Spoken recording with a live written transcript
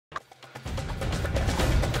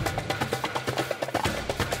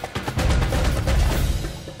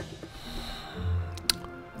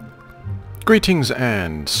Greetings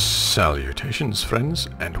and salutations, friends,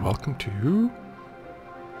 and welcome to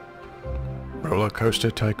Roller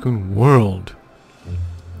Coaster Tycoon World.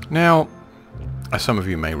 Now, as some of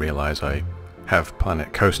you may realize, I have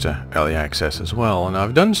Planet Coaster early access as well, and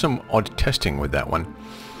I've done some odd testing with that one.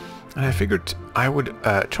 And I figured I would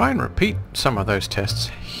try and repeat some of those tests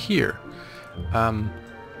here.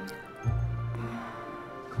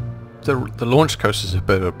 The launch coaster is a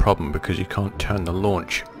bit of a problem because you can't turn the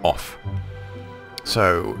launch off.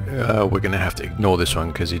 So we're going to have to ignore this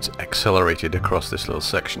one because it's accelerated across this little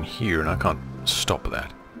section here and I can't stop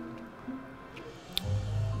that.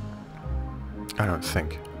 I don't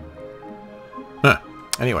think. Huh.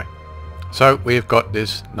 Anyway, so we've got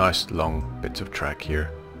this nice long bits of track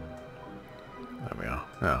here. There we are.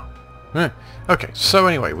 Now, okay, so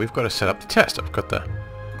anyway, we've got to set up the test. I've got the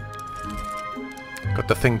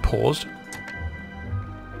thing paused.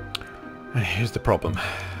 And here's the problem.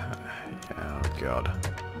 Oh god.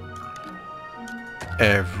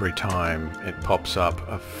 Every time it pops up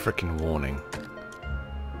a frickin' warning.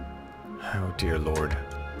 Oh dear lord.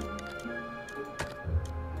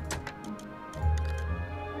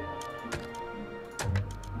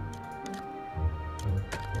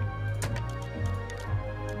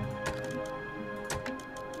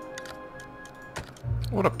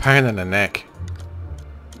 What a pain in the neck.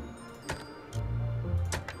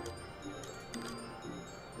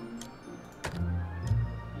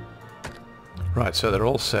 Right, so they're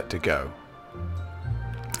all set to go.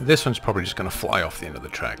 This one's probably just going to fly off the end of the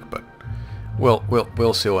track, but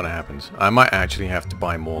we'll see what happens. I might actually have to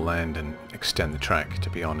buy more land and extend the track, to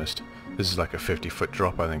be honest. This is like a 50-foot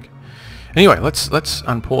drop, I think. Anyway, let's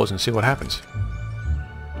unpause and see what happens.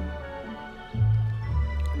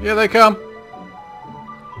 Here they come.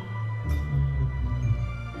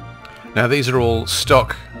 Now these are all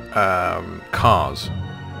stock cars.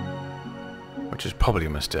 Which is probably a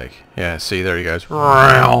mistake. Yeah, see, there he goes.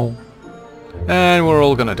 And we're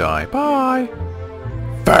all gonna die. Bye!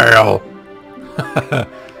 Fail!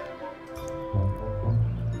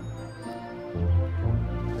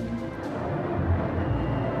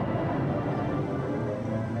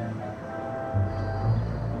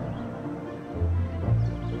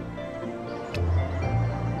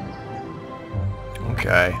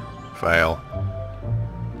 Okay, fail.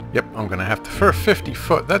 Yep, I'm gonna have to... For 50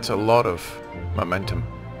 foot, that's a lot of momentum.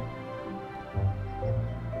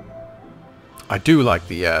 I do like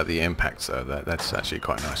the impacts though. That's actually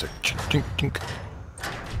quite nice. Chink, chink, chink.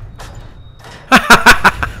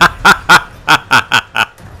 I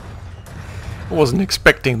wasn't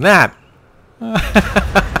expecting that.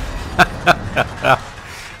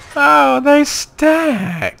 Oh, they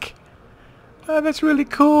stack. Oh, that's really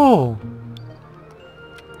cool.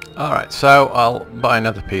 Alright, so I'll buy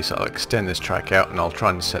another piece, I'll extend this track out and I'll try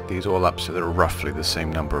and set these all up so they're roughly the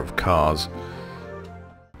same number of cars.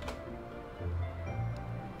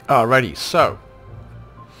 Alrighty, so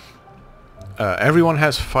everyone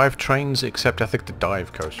has 5 trains except I think the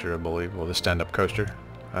dive coaster, I believe, or the stand-up coaster,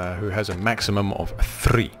 who has a maximum of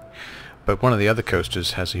 3. But one of the other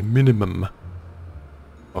coasters has a minimum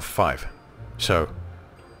of 5. So,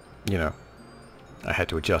 you know, I had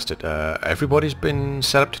to adjust it. Everybody's been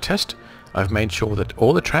set up to test. I've made sure that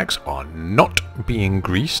all the tracks are not being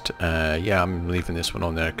greased. Yeah, I'm leaving this one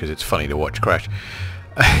on there because it's funny to watch crash.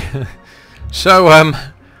 So,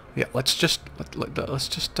 yeah, let's just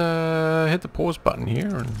hit the pause button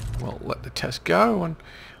here, and we'll let the test go, and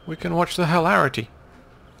we can watch the hilarity.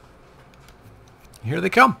 Here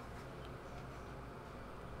they come.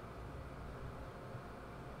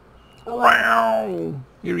 Wow!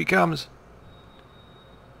 Here he comes.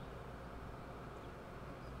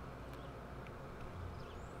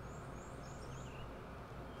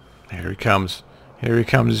 Here he comes. Here he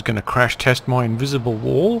comes. He's going to crash test my invisible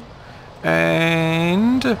wall.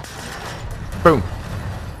 And... boom.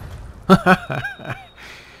 Oh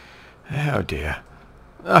dear.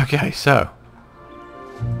 Okay, so...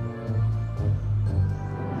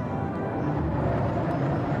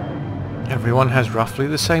 everyone has roughly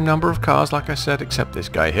the same number of cars, like I said, except this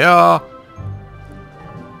guy here.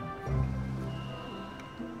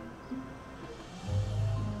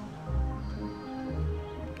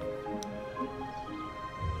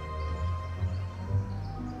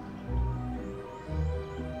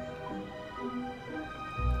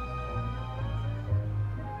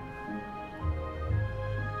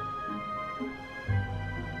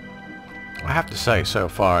 I have to say, so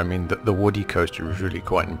far, I mean, the Woody coaster is really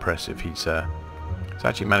quite impressive. He's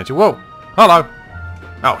actually managed to... Whoa! Hello!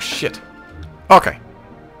 Oh, shit. Okay.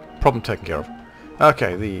 Problem taken care of.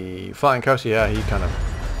 Okay, the flying coaster, yeah, he kind of...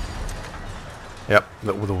 Yep,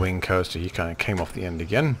 with the wing coaster, he kind of came off the end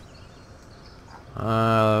again.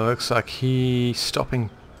 Looks like he's stopping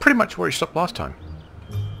pretty much where he stopped last time.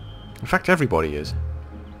 In fact, everybody is.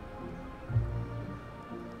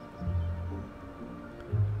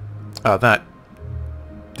 That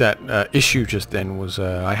issue just then was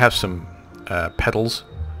I have some pedals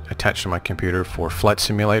attached to my computer for Flight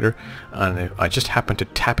Simulator, and I just happened to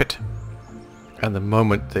tap it, and the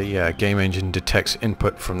moment the game engine detects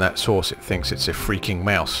input from that source, it thinks it's a freaking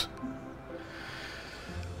mouse.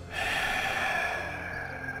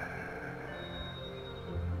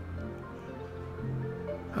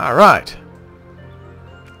 Alright.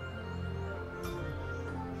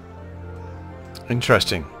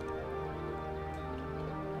 Interesting.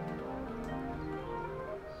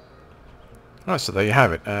 Oh, so there you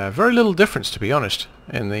have it. Very little difference, to be honest,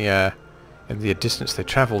 in the distance they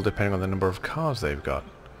travel, depending on the number of cars they've got.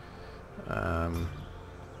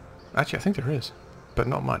 Actually, I think there is, but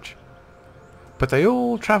not much. But they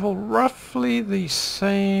all travel roughly the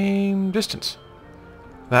same distance.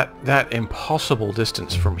 That impossible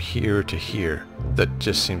distance from here to here that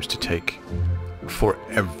just seems to take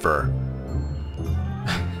forever.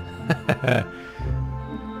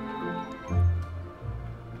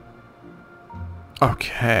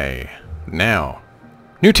 Okay, now,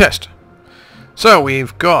 new test. So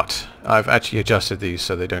we've got, I've actually adjusted these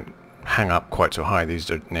so they don't hang up quite so high.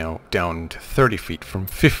 These are now down to 30 feet from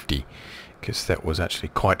 50, because that was actually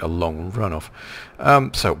quite a long runoff.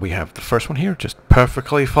 So we have the first one here, just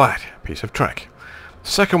perfectly flat piece of track.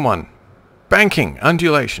 Second one, banking,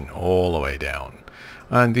 undulation, all the way down.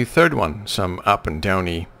 And the third one, some up and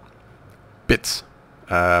downy bits.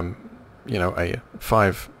 You know, a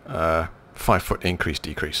 5 foot increase,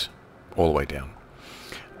 decrease, all the way down.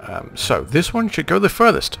 So this one should go the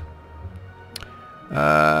furthest.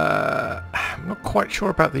 I'm not quite sure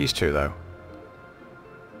about these two though.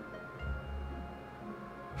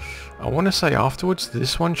 I want to say afterwards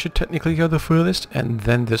this one should technically go the furthest, and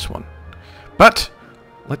then this one. But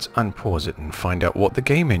let's unpause it and find out what the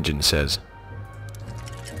game engine says.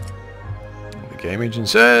 The game engine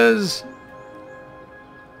says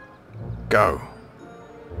go.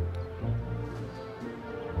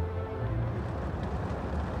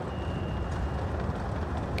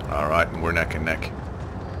 Alright, and we're neck and neck.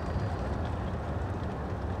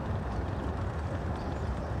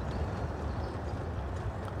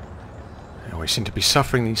 And we seem to be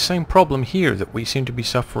suffering the same problem here that we seem to be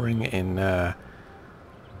suffering in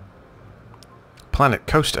Planet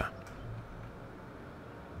Coaster.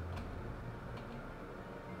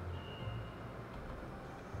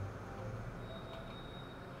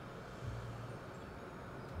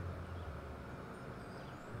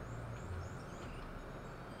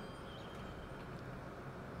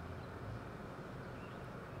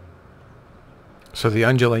 So the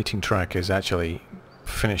undulating track is actually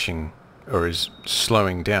finishing, or is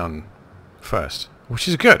slowing down first, which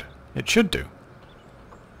is good. It should do.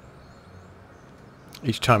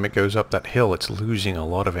 Each time it goes up that hill, it's losing a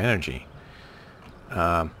lot of energy.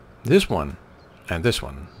 This one and this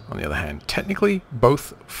one, on the other hand, technically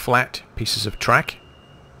both flat pieces of track.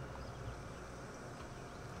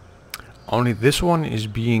 Only this one is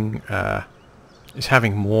being is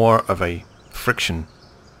having more of a friction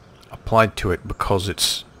applied to it because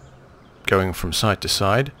it's going from side to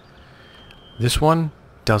side. This one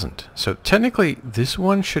doesn't. So technically this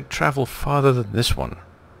one should travel farther than this one.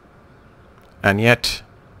 And yet,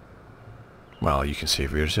 well, you can see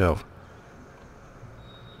for yourself.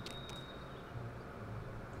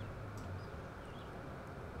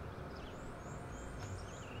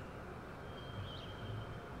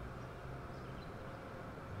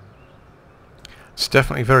 It's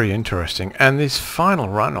definitely very interesting, and this final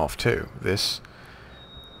runoff too. This,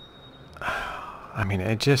 I mean,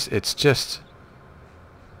 it just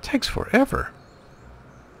takes forever.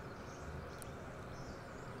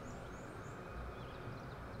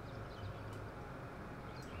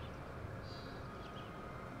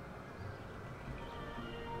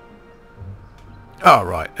 Oh,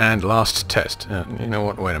 right, and last test. You know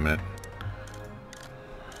what? Wait a minute.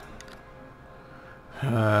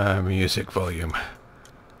 Music volume.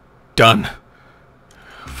 Done.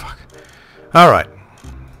 Oh, fuck. Alright.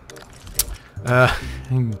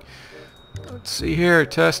 Let's see here.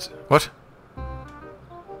 Test. What?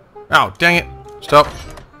 Oh, dang it. Stop.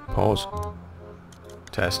 Pause.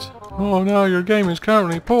 Test. Oh no, your game is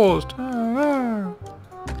currently paused.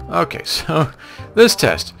 Okay, so this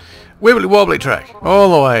test. Wibbly wobbly track.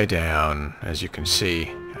 All the way down. As you can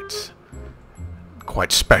see. It's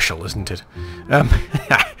quite special, isn't it?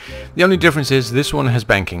 The only difference is this one has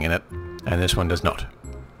banking in it, and this one does not.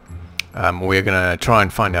 We're going to try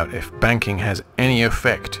and find out if banking has any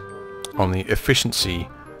effect on the efficiency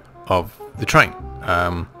of the train.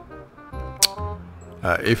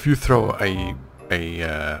 If you throw a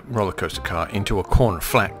roller coaster car into a corner,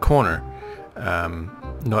 flat corner,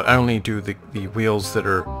 not only do the wheels that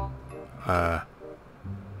are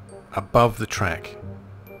above the track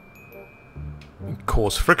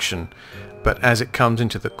cause friction, but as it comes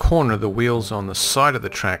into the corner, the wheels on the side of the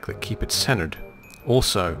track that keep it centered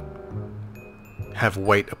also have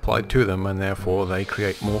weight applied to them, and therefore they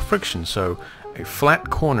create more friction. So a flat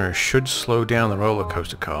corner should slow down the roller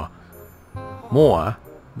coaster car more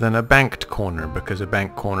than a banked corner, because a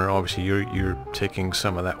banked corner, obviously you're taking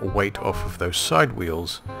some of that weight off of those side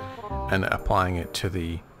wheels and applying it to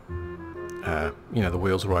the the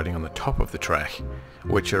wheels riding on the top of the track,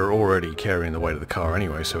 which are already carrying the weight of the car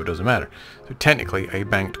anyway, so it doesn't matter. So technically a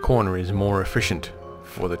banked corner is more efficient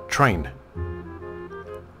for the train.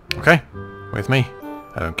 Okay, with me?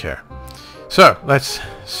 I don't care. So let's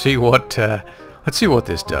see what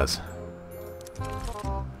this does.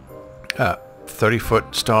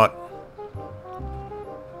 30-foot start.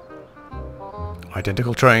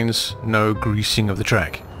 Identical trains, no greasing of the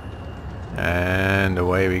track. And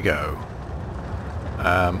away we go.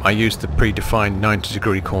 I used the predefined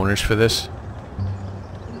 90-degree corners for this.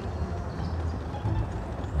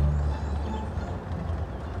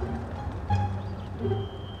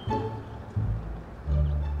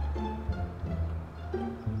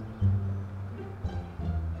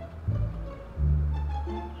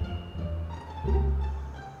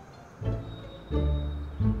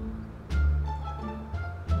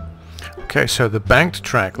 Okay, so the banked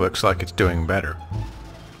track looks like it's doing better.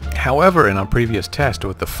 However, in our previous test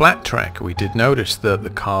with the flat track, we did notice that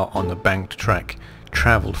the car on the banked track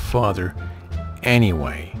traveled farther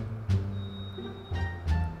anyway.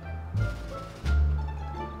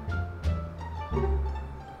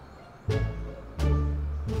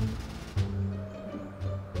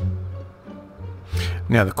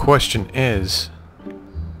 Now the question is,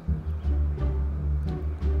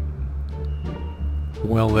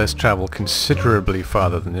 will this travel considerably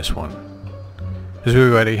farther than this one? Because we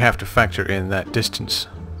already have to factor in that distance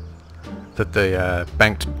that the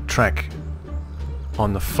banked track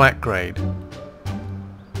on the flat grade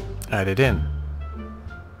added in.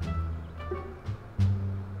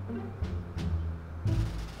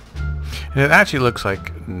 And it actually looks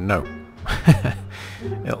like no.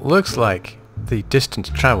 It looks like the distance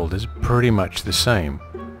traveled is pretty much the same.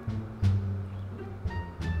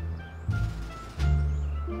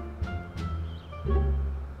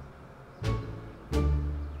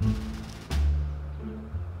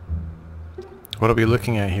 What are we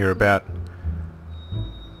looking at here? About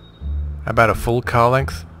a full car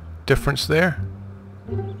length difference there?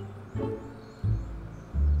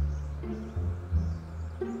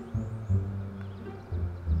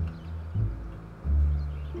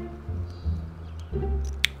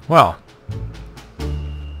 Well,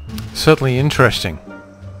 certainly interesting.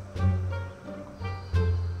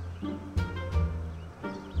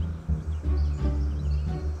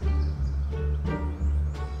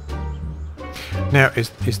 Now, is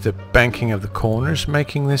the banking of the corners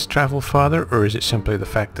making this travel farther, or is it simply the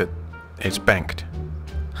fact that it's banked?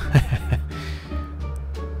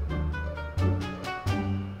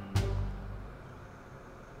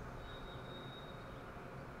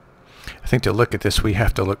 I think to look at this we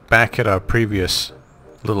have to look back at our previous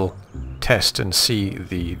little test and see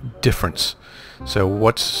the difference. So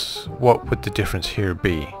what would the difference here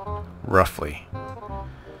be, roughly?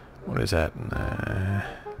 What is that?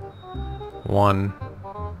 1,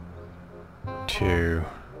 2,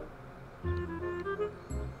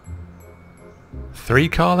 3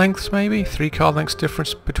 car lengths, maybe? 3 car lengths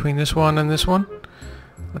difference between this one and this one?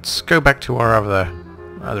 Let's go back to our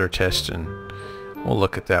other test and we'll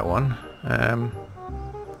look at that one. And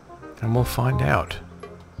we'll find out.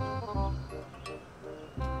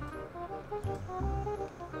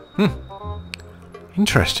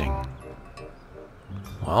 Interesting.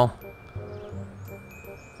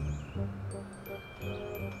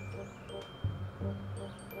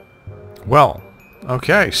 Well,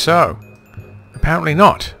 okay, so apparently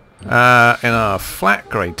not. In our flat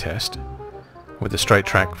grade test with the straight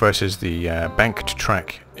track versus the banked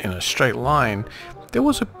track in a straight line, there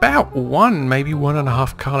was about 1, maybe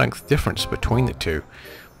 1.5 car length difference between the two.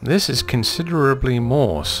 This is considerably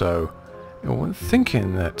more, so I'm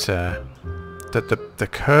thinking that the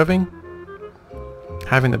curving,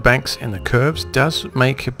 having the banks in the curves, does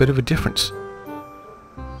make a bit of a difference.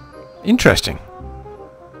 Interesting.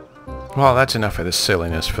 Well, that's enough of this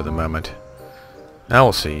silliness for the moment. I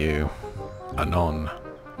will see you anon.